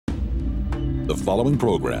The following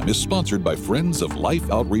program is sponsored by Friends of Life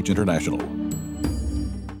Outreach International.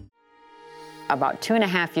 About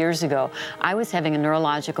 2.5 years ago, I was having a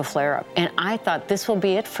neurological flare-up, and I thought this will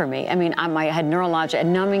be it for me. I mean, I had neurologic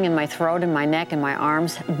numbing in my throat and my neck and my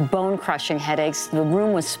arms, bone-crushing headaches. The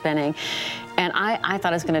room was spinning, and I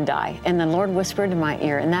thought I was going to die. And the Lord whispered in my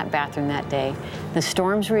ear in that bathroom that day, "The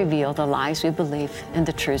storms reveal the lies we believe and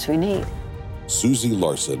the truths we need." Susie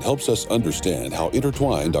Larson helps us understand how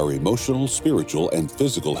intertwined our emotional, spiritual, and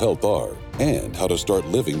physical health are, and how to start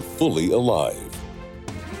living fully alive.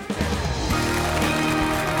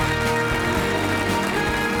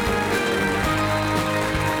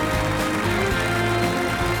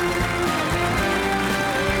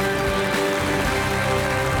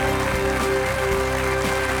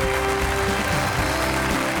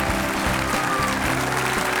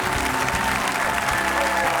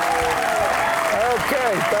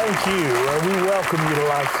 Thank you. We welcome you to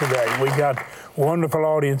Life Today. We got a wonderful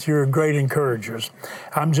audience. You're great encouragers.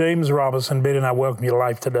 I'm James Robinson. Betty and I welcome you to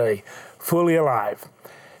Life Today, Fully Alive.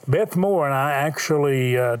 Beth Moore and I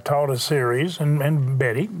actually taught a series, and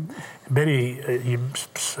Betty,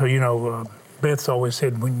 Beth's always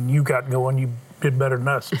said when you got going, you did better than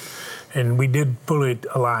us. And we did Fully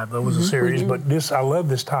Alive. That was a series. But I love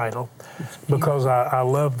this title because I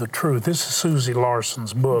love the truth. This is Susie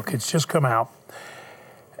Larson's book. It's just come out.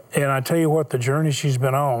 And I tell you what, the journey she's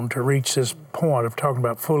been on to reach this point of talking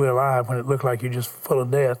about fully alive when it looked like you're just full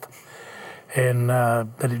of death, and that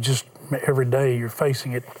it just every day you're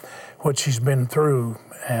facing it, what she's been through,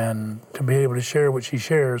 and to be able to share what she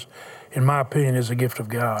shares, in my opinion, is a gift of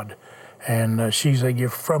God. And she's a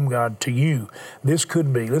gift from God to you. This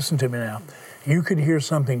could be, listen to me now, you could hear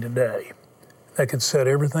something today that could set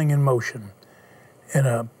everything in motion in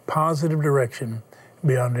a positive direction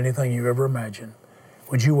beyond anything you ever imagined.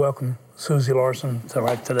 Would you welcome Susie Larson to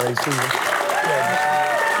Life Today, Susie?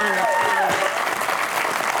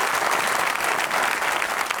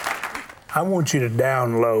 I want you to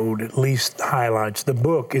download at least the highlights. The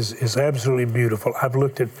book is absolutely beautiful. I've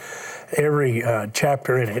looked at every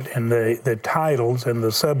chapter in it, and the titles and the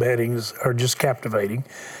subheadings are just captivating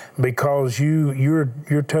because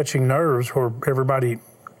you're touching nerves where everybody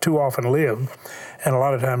too often live, and a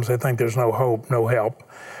lot of times they think there's no hope, no help.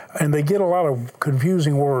 And they get a lot of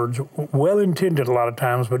confusing words, well-intended a lot of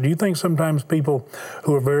times, but do you think sometimes people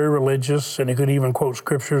who are very religious, and they could even quote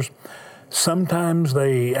scriptures, sometimes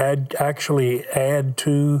they actually add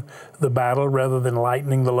to the battle rather than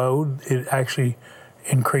lightening the load? It actually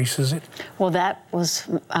increases it? Well, that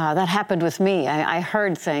happened with me. I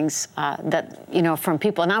heard things from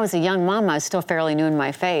people, and I was a young mom. I was still fairly new in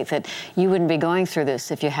my faith, that you wouldn't be going through this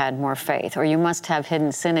if you had more faith, or you must have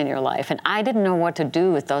hidden sin in your life. And I didn't know what to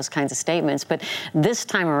do with those kinds of statements, but this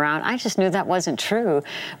time around, I just knew that wasn't true.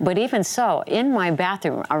 But even so, in my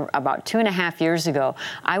bathroom about 2.5 years ago,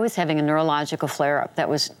 I was having a neurological flare-up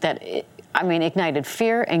ignited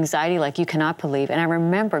fear, anxiety like you cannot believe. And I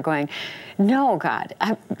remember going, no, God,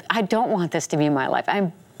 I don't want this to be my life.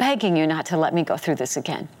 I'm begging you not to let me go through this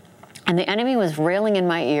again. And the enemy was railing in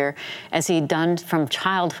my ear, as he'd done from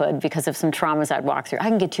childhood because of some traumas I'd walked through. I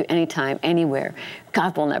can get you anytime, anywhere.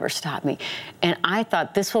 God will never stop me. And I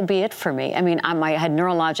thought this will be it for me. I mean, I had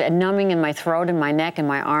neurologic numbing in my throat and my neck and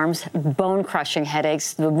my arms, bone-crushing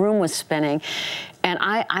headaches. The room was spinning. And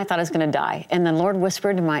I thought I was going to die. And the Lord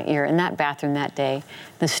whispered in my ear in that bathroom that day,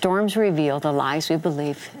 "The storms reveal the lies we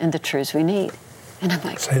believe and the truths we need." And I'm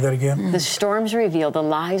like, say that again. The storms reveal the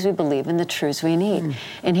lies we believe and the truths we need.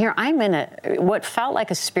 And here I'm in what felt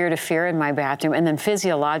like a spirit of fear in my bathroom, and then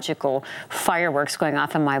physiological fireworks going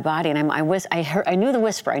off in my body. And I knew the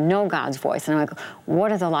whisper. I know God's voice. And I'm like,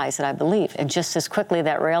 what are the lies that I believe? And just as quickly,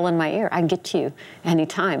 that rail in my ear, I can get to you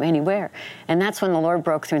anytime, anywhere. And that's when the Lord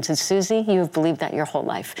broke through and said, Susie, you have believed that your whole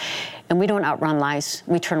life. And we don't outrun lies.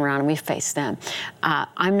 We turn around and we face them.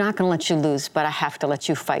 I'm not going to let you lose, but I have to let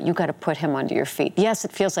you fight. You got to put him under your feet. Yes,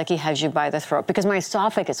 it feels like he has you by the throat, because my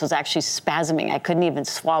esophagus was actually spasming. I couldn't even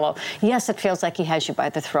swallow. Yes, it feels like he has you by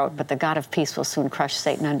the throat, but the God of peace will soon crush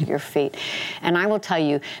Satan under your feet. And I will tell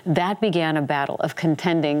you, that began a battle of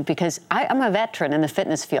contending, because I'm a veteran in the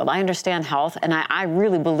fitness field. I understand health, and I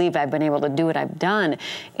really believe I've been able to do what I've done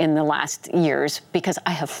in the last years because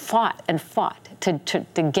I have fought and fought to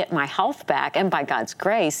get my health back, and by God's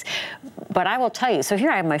grace. But I will tell you, so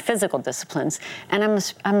here I have my physical disciplines, and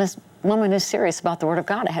I'm a woman who's serious about the Word of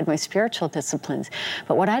God. I had my spiritual disciplines.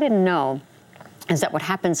 But what I didn't know is that what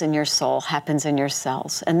happens in your soul happens in your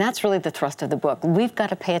cells. And that's really the thrust of the book. We've got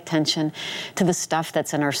to pay attention to the stuff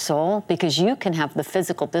that's in our soul, because you can have the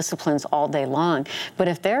physical disciplines all day long. But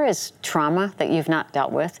if there is trauma that you've not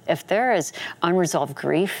dealt with, if there is unresolved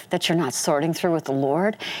grief that you're not sorting through with the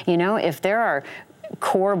Lord, if there are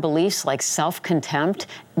core beliefs like self-contempt,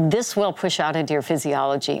 this will push out into your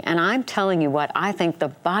physiology. And I'm telling you what, I think the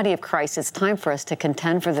body of Christ, it's time for us to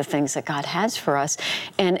contend for the things that God has for us.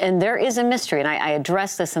 And there is a mystery, and I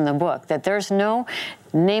address this in the book, that there's no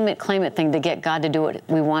name it, claim it thing to get God to do what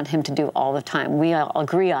we want him to do all the time. We all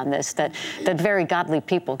agree on this, that very godly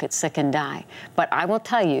people get sick and die. But I will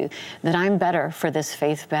tell you that I'm better for this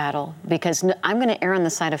faith battle, because I'm going to err on the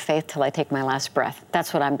side of faith till I take my last breath.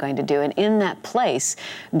 That's what I'm going to do. And in that place,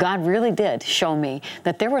 God really did show me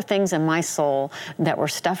that there were things in my soul that were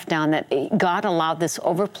stuffed down, that God allowed this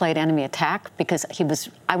overplayed enemy attack because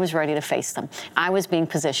I was ready to face them. I was being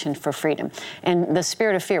positioned for freedom. And the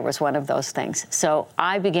spirit of fear was one of those things. So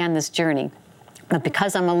I began this journey. But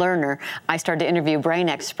because I'm a learner, I started to interview brain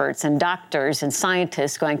experts and doctors and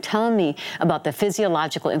scientists telling me about the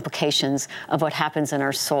physiological implications of what happens in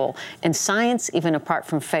our soul. And science, even apart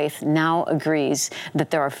from faith, now agrees that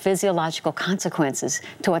there are physiological consequences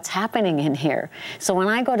to what's happening in here. So when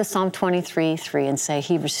I go to Psalm 23:3 and say,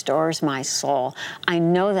 he restores my soul, I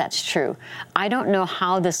know that's true. I don't know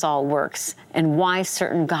how this all works and why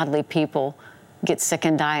certain godly people get sick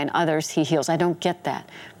and die and others he heals. I don't get that.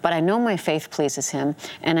 But I know my faith pleases him,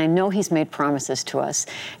 and I know he's made promises to us,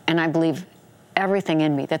 and I believe everything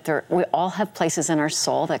in me that we all have places in our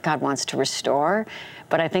soul that God wants to restore,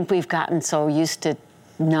 but I think we've gotten so used to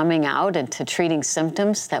numbing out and to treating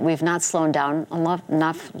symptoms that we've not slowed down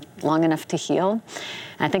long enough to heal.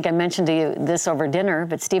 I think I mentioned to you this over dinner,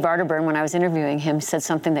 but Steve Arterburn, when I was interviewing him, said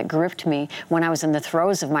something that gripped me when I was in the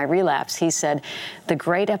throes of my relapse. He said, the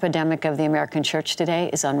great epidemic of the American church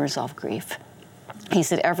today is unresolved grief. He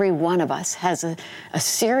said, every one of us has a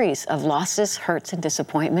series of losses, hurts, and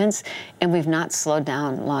disappointments, and we've not slowed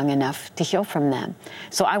down long enough to heal from them.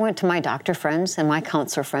 So I went to my doctor friends and my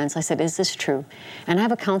counselor friends. I said, is this true? And I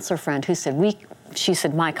have a counselor friend who said, she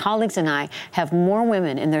said, my colleagues and I have more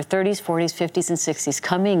women in their 30s, 40s, 50s, and 60s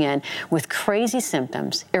coming in with crazy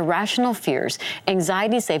symptoms, irrational fears,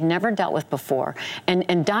 anxieties they've never dealt with before,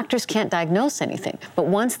 and doctors can't diagnose anything. But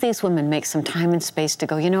once these women make some time and space to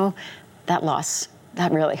go, that loss,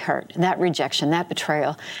 that really hurt. That rejection, that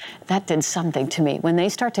betrayal, that did something to me. When they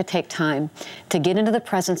start to take time to get into the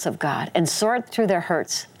presence of God and sort through their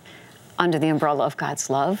hurts under the umbrella of God's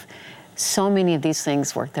love, so many of these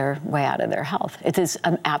things work their way out of their health. It is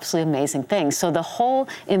an absolutely amazing thing. So the whole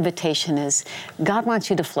invitation is, God wants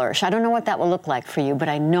you to flourish. I don't know what that will look like for you, but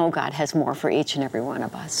I know God has more for each and every one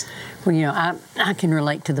of us. Well, I can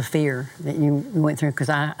relate to the fear that you went through, because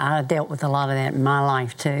I dealt with a lot of that in my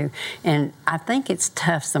life too. And I think it's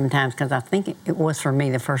tough sometimes, because I think it was for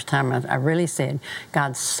me the first time I really said,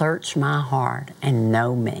 God, search my heart and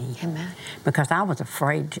know me. Amen. Because I was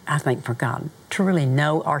afraid, I think, for God to really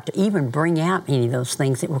know or to even bring out any of those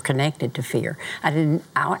things that were connected to fear. I didn't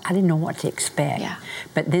know what to expect. Yeah.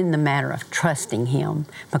 But then the matter of trusting him,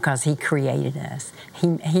 because he created us. He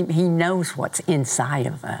knows what's inside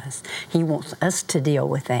of us. He wants us to deal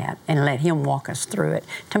with that and let him walk us through it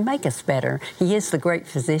to make us better. He is the great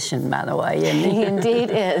physician, by the way, isn't he? He indeed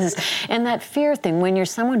is. And that fear thing, when you're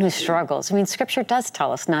someone who struggles, Scripture does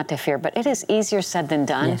tell us not to fear, but it is easier said than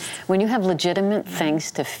done. Yes. When you have legitimate things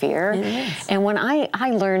to fear. It is. And when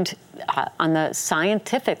I learned on the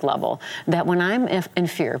scientific level that when I'm in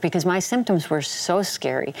fear, because my symptoms were so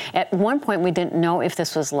scary, at one point we didn't know if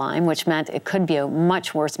this was Lyme, which meant it could be a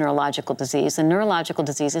much worse neurological disease. And neurological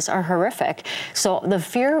diseases are horrific. So the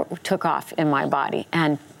fear took off in my body.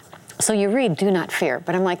 And so you read, do not fear.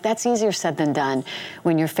 But I'm like, that's easier said than done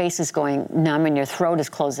when your face is going numb and your throat is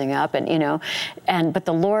closing up. But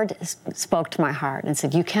the Lord spoke to my heart and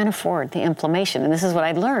said, you can't afford the inflammation. And this is what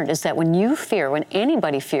I learned, is that when you fear, when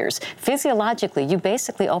anybody fears, physiologically, you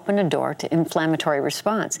basically open a door to inflammatory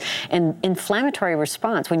response. And inflammatory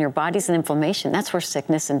response, when your body's in inflammation, that's where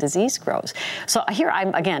sickness and disease grows. So here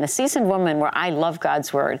I'm, again, a seasoned woman where I love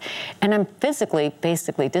God's word, and I'm physically,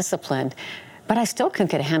 basically disciplined, but I still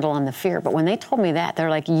couldn't get a handle on the fear. But when they told me that,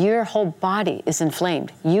 they're like, your whole body is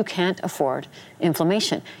inflamed. You can't afford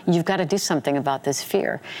inflammation. You've got to do something about this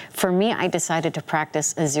fear. For me, I decided to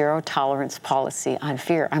practice a zero tolerance policy on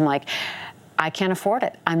fear. I'm like, I can't afford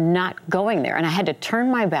it. I'm not going there. And I had to turn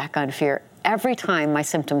my back on fear every time my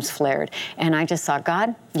symptoms flared. And I just thought,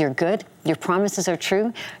 God, you're good. Your promises are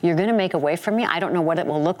true. You're going to make a way for me. I don't know what it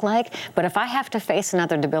will look like, but if I have to face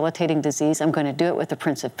another debilitating disease, I'm going to do it with the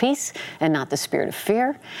Prince of Peace and not the spirit of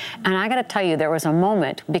fear. And I got to tell you, there was a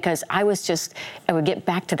moment, because I would get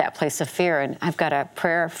back to that place of fear. And I've got a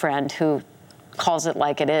prayer friend who calls it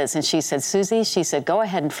like it is. And she said, Susie, she said, go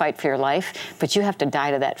ahead and fight for your life, but you have to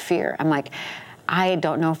die to that fear. I'm like, I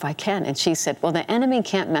don't know if I can. And she said, well, the enemy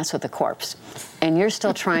can't mess with the corpse. And you're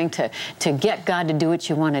still trying to get God to do what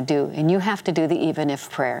you want to do. And you have to do the even if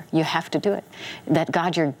prayer. You have to do it. That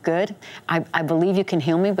God, you're good. I believe you can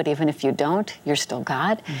heal me, but even if you don't, you're still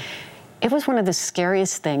God. It was one of the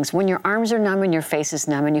scariest things. When your arms are numb and your face is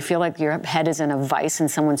numb and you feel like your head is in a vice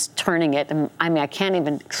and someone's turning it. And I mean, I can't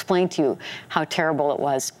even explain to you how terrible it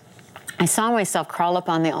was. I saw myself crawl up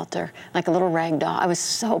on the altar like a little rag doll. I was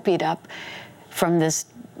so beat up from this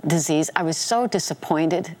disease. I was so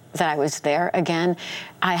disappointed that I was there again.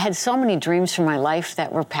 I had so many dreams from my life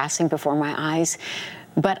that were passing before my eyes.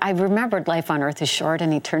 But I remembered life on earth is short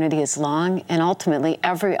and eternity is long. And ultimately,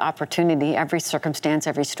 every opportunity, every circumstance,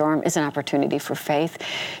 every storm is an opportunity for faith.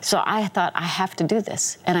 So I thought, I have to do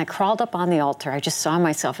this. And I crawled up on the altar. I just saw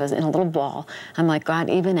myself as in a little ball. I'm like, God,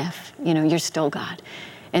 even if, you're still God.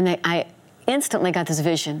 And I instantly got this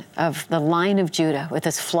vision of the Lion of Judah with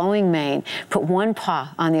his flowing mane, put one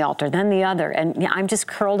paw on the altar, then the other, and I'm just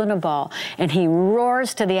curled in a ball, and he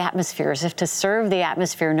roars to the atmosphere as if to serve the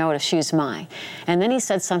atmosphere notice, she's mine. And then he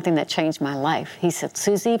said something that changed my life. He said,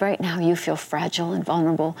 Susie, right now you feel fragile and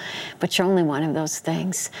vulnerable, but you're only one of those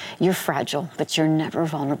things. You're fragile, but you're never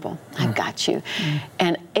vulnerable. I've got you.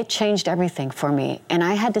 And it changed everything for me. And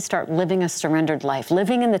I had to start living a surrendered life,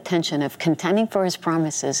 living in the tension of contending for his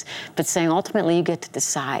promises, but saying, ultimately, you get to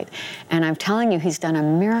decide. And I'm telling you, he's done a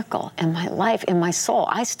miracle in my life, in my soul.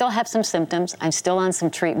 I still have some symptoms. I'm still on some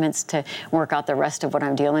treatments to work out the rest of what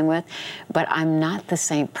I'm dealing with. But I'm not the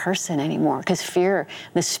same person anymore because fear,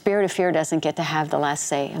 the spirit of fear doesn't get to have the last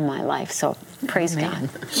say in my life. So praise God.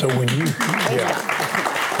 So when you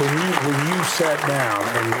sat down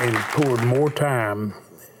and poured more time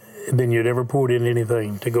than you'd ever poured in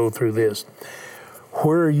anything to go through this,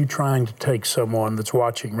 where are you trying to take someone that's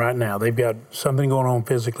watching right now? They've got something going on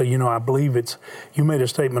physically. I believe you made a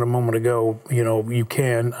statement a moment ago, you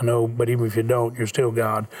can, I know, but even if you don't, you're still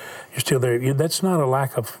God. You're still there. That's not a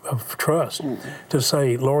lack of trust to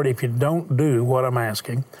say, Lord, if you don't do what I'm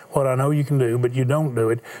asking, what I know you can do, but you don't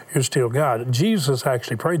do it, you're still God. Jesus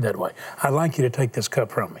actually prayed that way. I'd like you to take this cup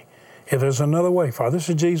from me. If there's another way, Father, this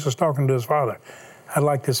is Jesus talking to his Father. I'd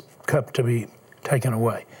like this cup to be taken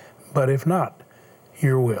away. But if not,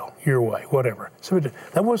 your will, your way, whatever. So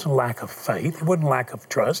that wasn't lack of faith. It wasn't lack of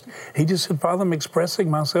trust. He just said, Father, I'm expressing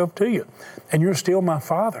myself to you. And you're still my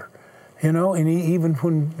Father. And even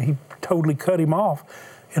when he totally cut him off,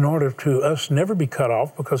 in order to us never be cut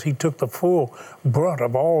off, because he took the full brunt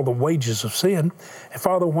of all the wages of sin. And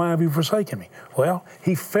Father, why have you forsaken me? Well,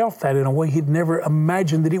 he felt that in a way he'd never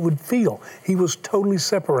imagined that he would feel. He was totally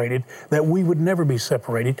separated, that we would never be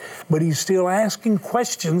separated, but he's still asking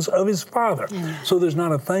questions of his Father. So there's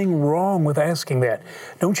not a thing wrong with asking that.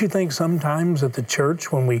 Don't you think sometimes at the church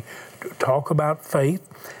when we talk about faith,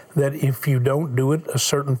 that if you don't do it a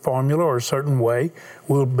certain formula or a certain way,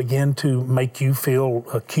 will begin to make you feel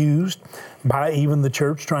accused by even the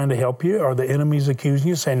church trying to help you, or the enemy's accusing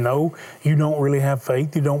you, saying, no, you don't really have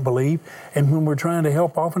faith, you don't believe. And when we're trying to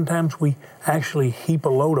help, oftentimes we actually heap a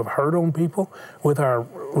load of hurt on people with our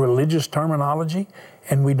religious terminology,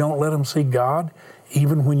 and we don't let them see God.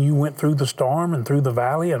 Even when you went through the storm and through the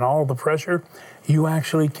valley and all the pressure, you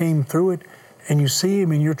actually came through it, and you see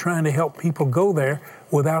him, and you're trying to help people go there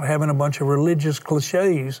without having a bunch of religious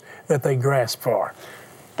cliches that they grasp for.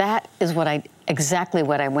 That is exactly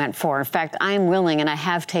what I went for. In fact, I am willing, and I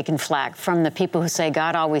have taken flack from the people who say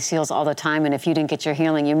God always heals all the time, and if you didn't get your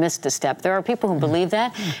healing, you missed a step. There are people who believe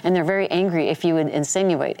that, and they're very angry if you would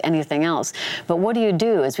insinuate anything else. But what do you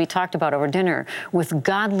do, as we talked about over dinner, with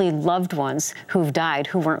godly loved ones who've died,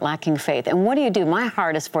 who weren't lacking faith? And what do you do? My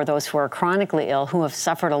heart is for those who are chronically ill, who have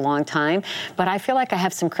suffered a long time, but I feel like I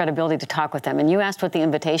have some credibility to talk with them. And you asked what the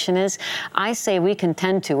invitation is. I say we can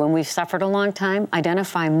tend to, when we've suffered a long time,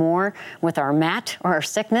 identify more with our mat or our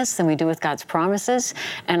sickness than we do with God's promises.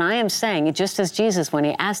 And I am saying, just as Jesus, when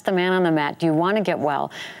he asked the man on the mat, do you want to get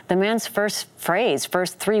well? The man's first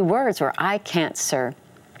 3 words were, I can't, sir.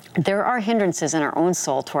 there are hindrances in our own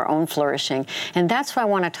soul to our own flourishing. And that's who I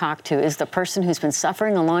want to talk to, is the person who's been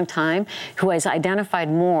suffering a long time, who has identified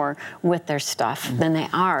more with their stuff than they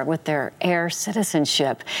are with their heir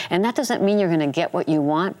citizenship. And that doesn't mean you're going to get what you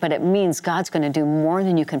want, but it means God's going to do more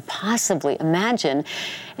than you can possibly imagine.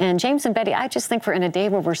 And James and Betty, I just think we're in a day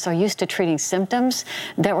where we're so used to treating symptoms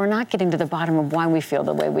that we're not getting to the bottom of why we feel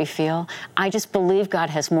the way we feel. I just believe God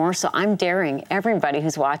has more. So I'm daring everybody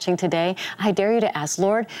who's watching today, I dare you to ask,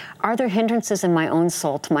 Lord, are there hindrances in my own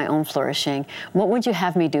soul to my own flourishing? What would you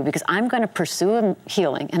have me do? Because I'm going to pursue a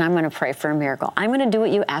healing, and I'm going to pray for a miracle. I'm going to do what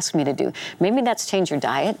you ask me to do. Maybe that's change your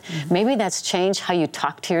diet. Maybe that's change how you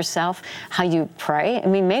talk to yourself, how you pray. I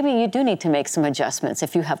mean, maybe you do need to make some adjustments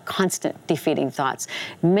if you have constant defeating thoughts.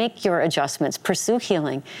 Make your adjustments, pursue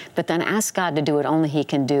healing, but then ask God to do what only He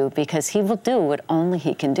can do, because He will do what only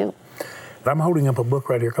He can do. I'm holding up a book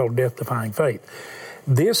right here called Death Defying Faith.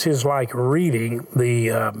 This is like reading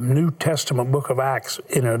the New Testament book of Acts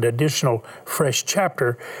in an additional fresh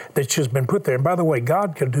chapter that's just been put there. And by the way,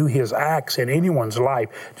 God can do His acts in anyone's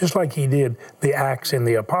life, just like He did the acts in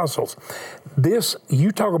the apostles. This,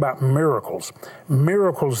 you talk about miracles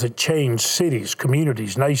that change cities,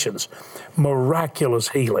 communities, nations, miraculous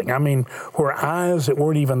healing. I mean, where eyes that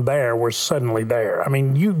weren't even there were suddenly there. I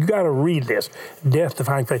mean, you got to read this, Death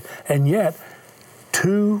Defying Faith. And yet,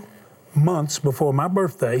 2 months before my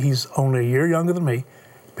birthday, he's only a year younger than me,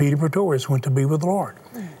 Peter Pretorius went to be with the Lord.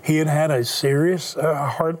 He had had a serious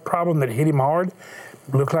heart problem that hit him hard.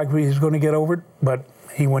 Looked like he was going to get over it, but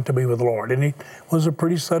he went to be with the Lord. And it was a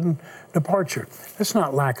pretty sudden departure. It's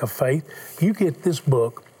not lack of faith. You get this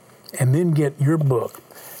book and then get your book,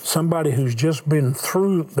 somebody who's just been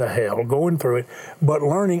through the hell, going through it, but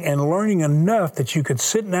learning enough that you could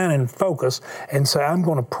sit down and focus and say, I'm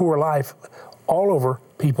going to pour life all over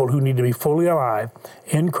people who need to be fully alive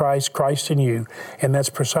in Christ, Christ in you, and that's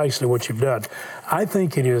precisely what you've done. I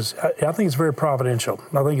think it's very providential.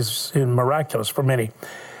 I think it's miraculous for many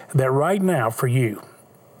that right now for you,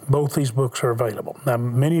 both these books are available. Now,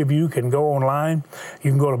 many of you can go online,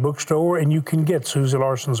 you can go to a bookstore, and you can get Susie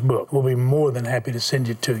Larson's book. We'll be more than happy to send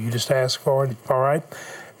it to you. You just ask for it, all right?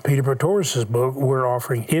 Peter Pretorius' book we're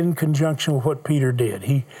offering in conjunction with what Peter did.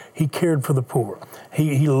 He cared for the poor.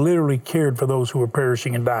 He literally cared for those who were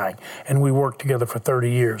perishing and dying, and we worked together for 30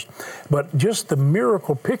 years. But just the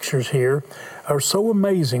miracle pictures here are so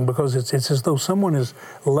amazing, because it's as though someone has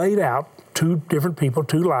laid out 2 different people,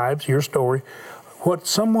 2 lives, your story, what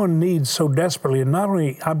someone needs so desperately, and not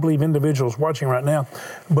only, I believe, individuals watching right now,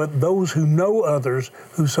 but those who know others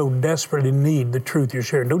who so desperately need the truth you're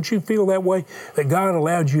sharing. Don't you feel that way? That God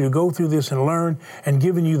allowed you to go through this and learn and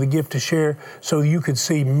given you the gift to share so you could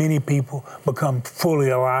see many people become fully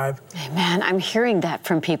alive? Amen. I'm hearing that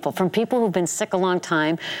from people who've been sick a long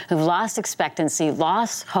time, who've lost expectancy,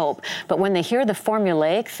 lost hope. But when they hear the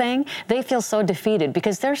formulaic thing, they feel so defeated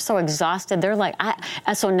because they're so exhausted. They're like,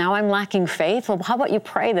 so now I'm lacking faith? Well, how about you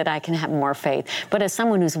pray that I can have more faith? But as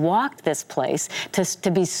someone who's walked this place,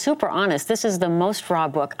 to be super honest, this is the most raw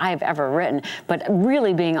book I've ever written, but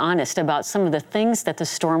really being honest about some of the things that the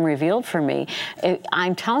storm revealed for me.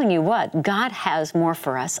 I'm telling you what, God has more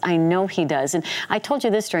for us. I know He does. And I told you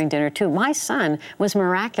this during dinner too. My son was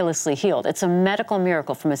miraculously healed. It's a medical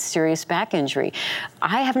miracle from a serious back injury.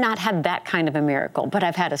 I have not had that kind of a miracle, but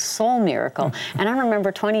I've had a soul miracle. And I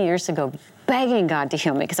remember 20 years ago begging God to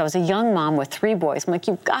heal me because I was a young mom with 3 boys. I'm like,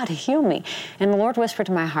 you've got to heal me. And the Lord whispered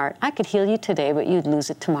to my heart, I could heal you today, but you'd lose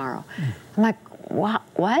it tomorrow. I'm like,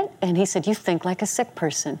 what? And He said, you think like a sick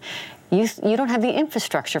person. You don't have the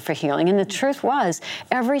infrastructure for healing. And the truth was,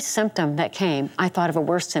 every symptom that came, I thought of a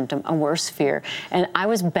worse symptom, a worse fear. And I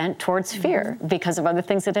was bent towards fear because of other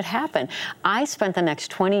things that had happened. I spent the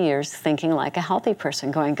next 20 years thinking like a healthy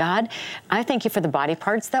person, going, God, I thank you for the body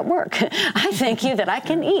parts that work. I thank you that I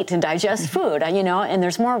can eat and digest food, and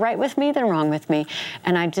there's more right with me than wrong with me.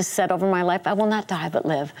 And I just said over my life, I will not die but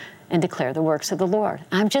live and declare the works of the Lord.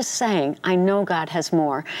 I'm just saying, I know God has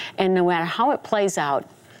more. And no matter how it plays out,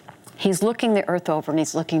 He's looking the earth over and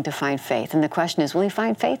He's looking to find faith. And the question is, will He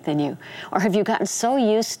find faith in you? Or have you gotten so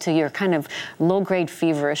used to your kind of low-grade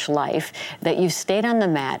feverish life that you've stayed on the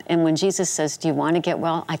mat, and when Jesus says, do you want to get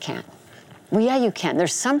well? I can't. Well, yeah, you can.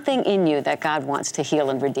 There's something in you that God wants to heal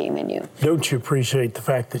and redeem in you. Don't you appreciate the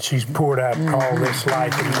fact that she's poured out all this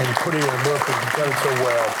life and put it in a book and done it so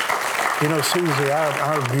well? Susie,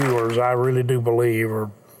 our viewers, I really do believe,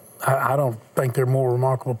 I don't think they're more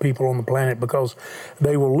remarkable people on the planet, because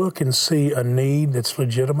they will look and see a need that's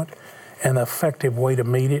legitimate, an effective way to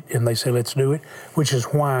meet it, and they say, let's do it, which is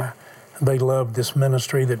why they love this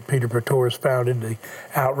ministry that Peter Pretorius founded, the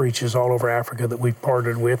outreaches all over Africa that we've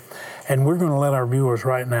partnered with. And we're going to let our viewers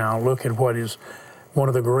right now look at what is one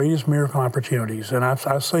of the greatest miracle opportunities. And I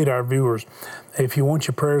say to our viewers, if you want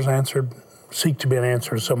your prayers answered, seek to be an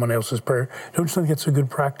answer to someone else's prayer. Don't you think that's a good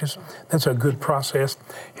practice? That's a good process.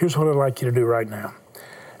 Here's what I'd like you to do right now.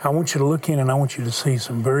 I want you to look in and I want you to see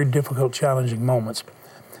some very difficult, challenging moments.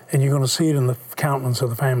 And you're going to see it in the countenance of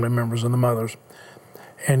the family members and the mothers.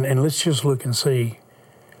 And let's just look and see,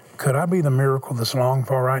 could I be the miracle that's longed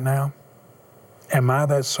for right now? Am I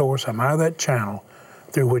that source? Am I that channel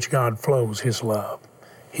through which God flows His love,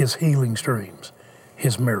 His healing streams,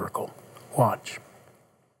 His miracle? Watch.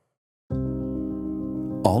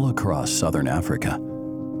 All across Southern Africa,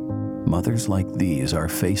 mothers like these are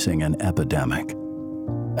facing an epidemic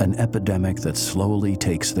that slowly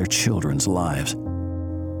takes their children's lives.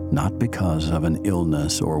 Not because of an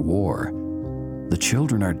illness or war. The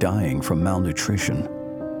children are dying from malnutrition.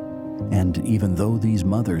 And even though these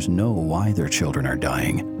mothers know why their children are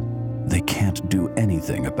dying, they can't do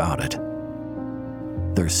anything about it.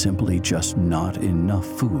 There's simply just not enough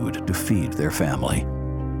food to feed their family.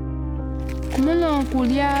 Mulo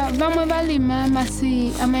kulia vamwe valima masi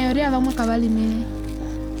a maioria vamwe kavalimile.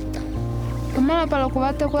 Kamala palo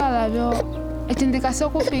kuvate kualavyo etindikaso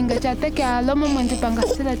kupinga chateke alomo mwenti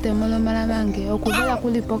pangasile temolo malavange okuvela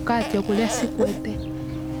kulipokati okulia sikwete.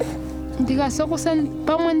 Ndikaso kusen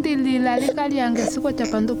pamwe ndilila likaliange sikwe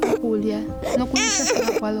chapandu pakulia nokulisha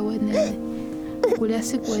sana kwalo wenene okulia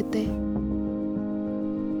sikwete.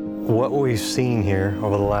 What we've seen here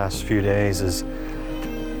over the last few days is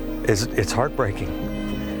it's heartbreaking.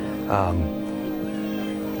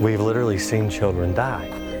 We've literally seen children die.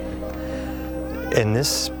 In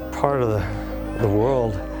this part of the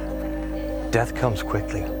world, death comes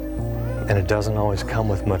quickly, and it doesn't always come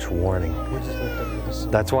with much warning.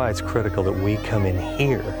 That's why it's critical that we come in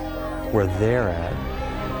here, where they're at,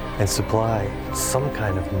 and supply some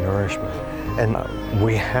kind of nourishment. And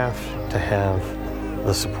we have to have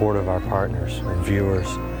the support of our partners and viewers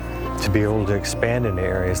to be able to expand into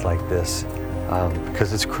areas like this,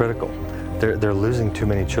 because it's critical. They're losing too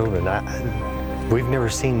many children. We've never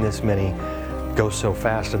seen this many go so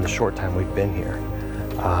fast in the short time we've been here.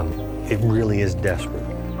 It really is desperate.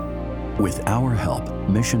 With our help,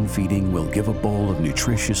 Mission Feeding will give a bowl of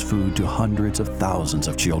nutritious food to hundreds of thousands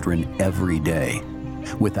of children every day.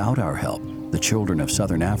 Without our help, the children of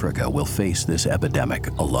Southern Africa will face this epidemic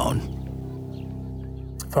alone.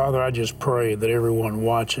 Father, I just pray that everyone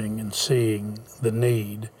watching and seeing the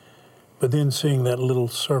need, but then seeing that little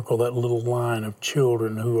circle, that little line of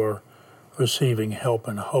children who are receiving help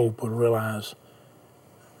and hope would realize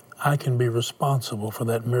I can be responsible for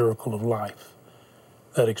that miracle of life,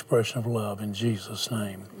 that expression of love in Jesus'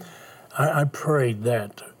 name. I prayed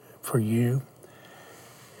that for you.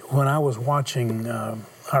 When I was watching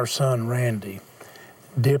our son Randy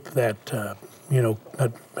dip that, that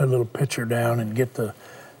little pitcher down and get the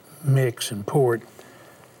mix and pour it,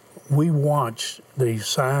 we watched the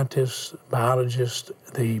scientists, biologists,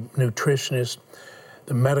 the nutritionists,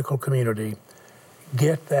 the medical community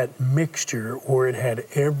get that mixture where it had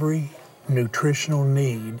every nutritional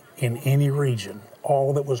need in any region,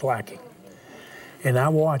 all that was lacking. And I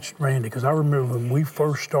watched Randy, because I remember when we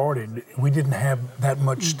first started, we didn't have that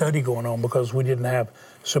much study going on because we didn't have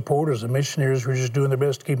supporters. The missionaries were just doing their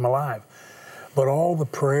best to keep them alive. But all the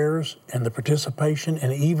prayers and the participation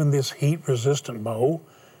and even this heat-resistant bowl,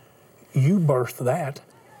 you birthed that.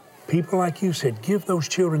 People like you said, give those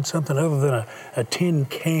children something other than a tin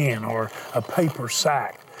can or a paper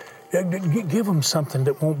sack. Give them something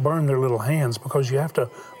that won't burn their little hands, because you have to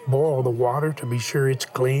boil the water to be sure it's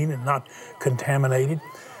clean and not contaminated.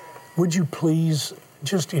 Would you please,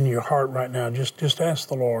 just in your heart right now, just ask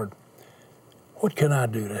the Lord, what can I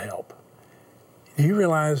do to help? Do you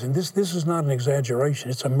realize, and this is not an exaggeration,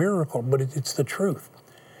 it's a miracle, but it's the truth.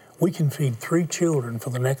 We can feed 3 children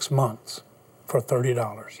for the next months for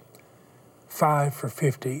 $30, 5 for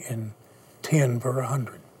 $50, and 10 for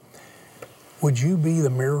 $100. Would you be the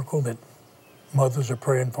miracle that mothers are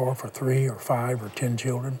praying for 3 or 5 or 10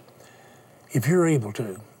 children? If you're able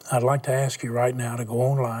to, I'd like to ask you right now to go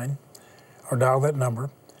online or dial that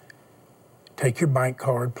number. Take your bank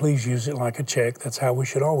card. Please use it like a check. That's how we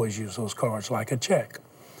should always use those cards, like a check.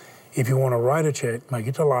 If you want to write a check, make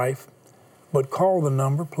it to life. But call the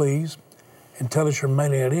number, please, and tell us you're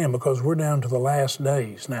mailing it in, because we're down to the last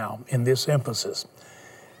days now in this emphasis.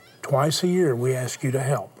 Twice a year, we ask you to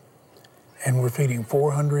help. And we're feeding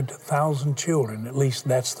 400,000 children. At least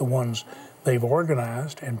that's the ones they've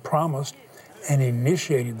organized and promised and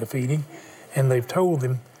initiated the feeding. And they've told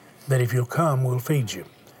them that if you'll come, we'll feed you.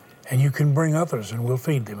 And you can bring others and we'll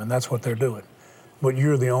feed them. And that's what they're doing. But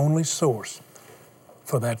you're the only source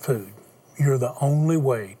for that food. You're the only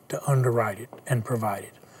way to underwrite it and provide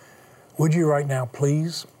it. Would you right now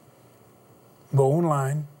please go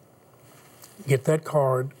online, get that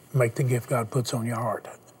card, make the gift God puts on your heart.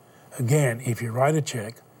 Again, if you write a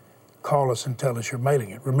check, call us and tell us you're mailing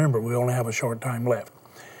it. Remember, we only have a short time left.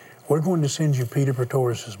 We're going to send you Peter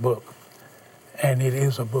Pretorius' book, and it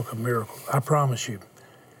is a book of miracles. I promise you,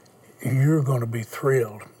 you're going to be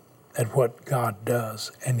thrilled at what God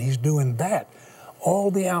does, and He's doing that. All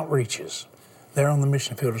the outreaches there on the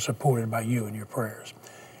mission field are supported by you and your prayers.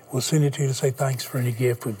 We'll send it to you to say thanks for any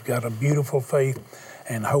gift. We've got a beautiful Faith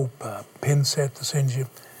and Hope pin set to send you.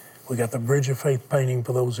 We got the Bridge of Faith painting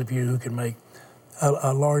for those of you who can make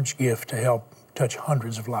a large gift to help touch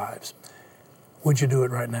hundreds of lives. Would you do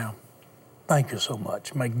it right now? Thank you so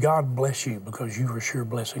much. May God bless you because you are sure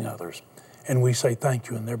blessing others. And we say thank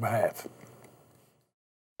you in their behalf.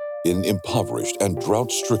 In impoverished and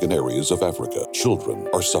drought-stricken areas of Africa, children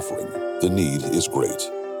are suffering. The need is great,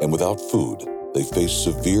 and without food, they face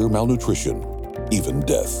severe malnutrition, even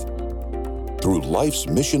death. Through Life's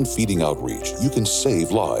Mission Feeding Outreach, you can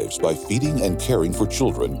save lives by feeding and caring for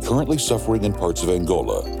children currently suffering in parts of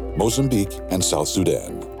Angola, Mozambique, and South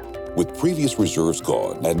Sudan. With previous reserves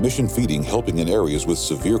gone and mission feeding helping in areas with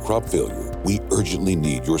severe crop failure, we urgently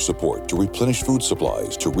need your support to replenish food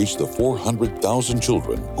supplies to reach the 400,000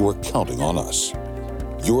 children who are counting on us.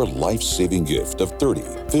 Your life-saving gift of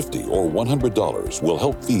 $30, $50, or $100 will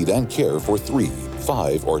help feed and care for 3,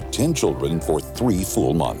 5, or 10 children for 3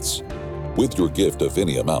 full months. With your gift of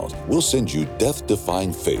any amount, we'll send you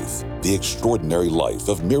Death-Defying Faith, the extraordinary life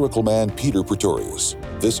of miracle man Peter Pretorius.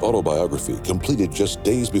 This autobiography, completed just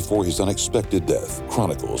days before his unexpected death,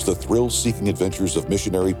 chronicles the thrill-seeking adventures of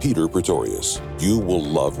missionary Peter Pretorius. You will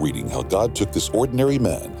love reading how God took this ordinary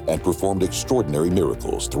man and performed extraordinary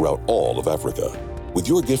miracles throughout all of Africa. With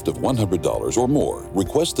your gift of $100 or more,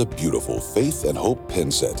 request the beautiful Faith and Hope pen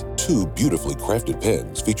set, 2 beautifully crafted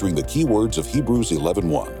pens featuring the key words of Hebrews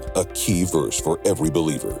 11:1, a key verse for every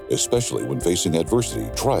believer, especially when facing adversity,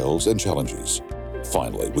 trials, and challenges.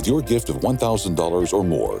 Finally, with your gift of $1,000 or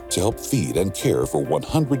more to help feed and care for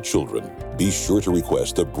 100 children, be sure to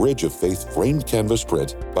request the Bridge of Faith framed canvas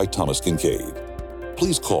print by Thomas Kincaid.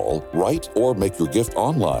 Please call, write, or make your gift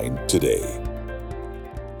online today.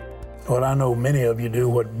 Well, I know many of you do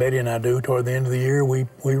what Betty and I do toward the end of the year. We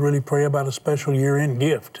really pray about a special year-end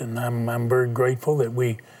gift, and I'm very grateful that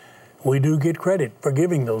we do get credit for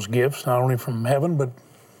giving those gifts, not only from heaven, but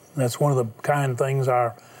that's one of the kind things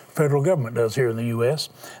our federal government does here in the U.S.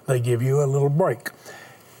 They give you a little break.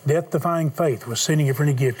 Death-Defying Faith, we're sending you for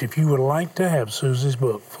any gift. If you would like to have Susie's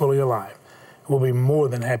book, Fully Alive, we'll be more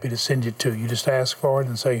than happy to send it to you. Just ask for it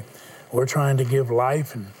and say, we're trying to give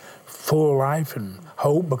life and full life and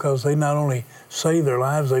hope, because they not only save their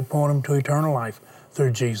lives, they point them to eternal life through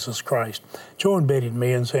Jesus Christ. Join Betty and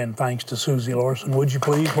me in saying thanks to Susie Larson. Would you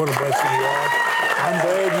please? What a blessing you are. I'm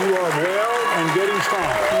glad you are well and getting strong.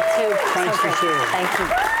 You too. Thanks for sharing. Thank you.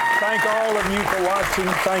 Thank all of you for watching.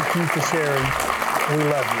 Thank you for sharing. We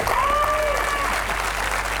love you.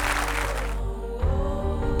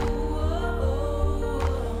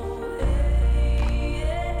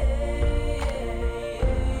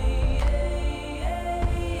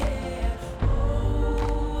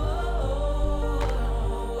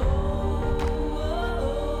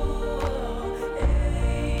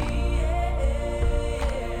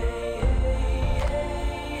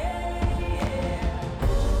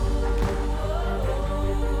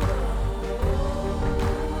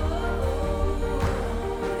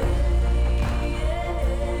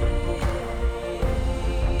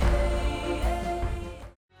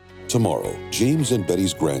 Tomorrow, James and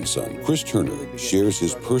Betty's grandson, Chris Turner, shares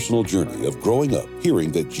his personal journey of growing up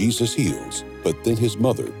hearing that Jesus heals, but then his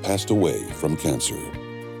mother passed away from cancer.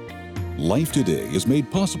 Life Today is made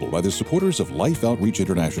possible by the supporters of Life Outreach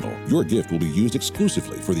International. Your gift will be used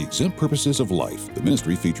exclusively for the exempt purposes of life. The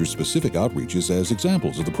ministry features specific outreaches as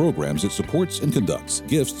examples of the programs it supports and conducts.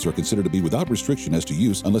 Gifts are considered to be without restriction as to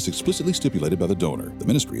use unless explicitly stipulated by the donor. The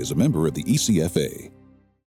ministry is a member of the ECFA.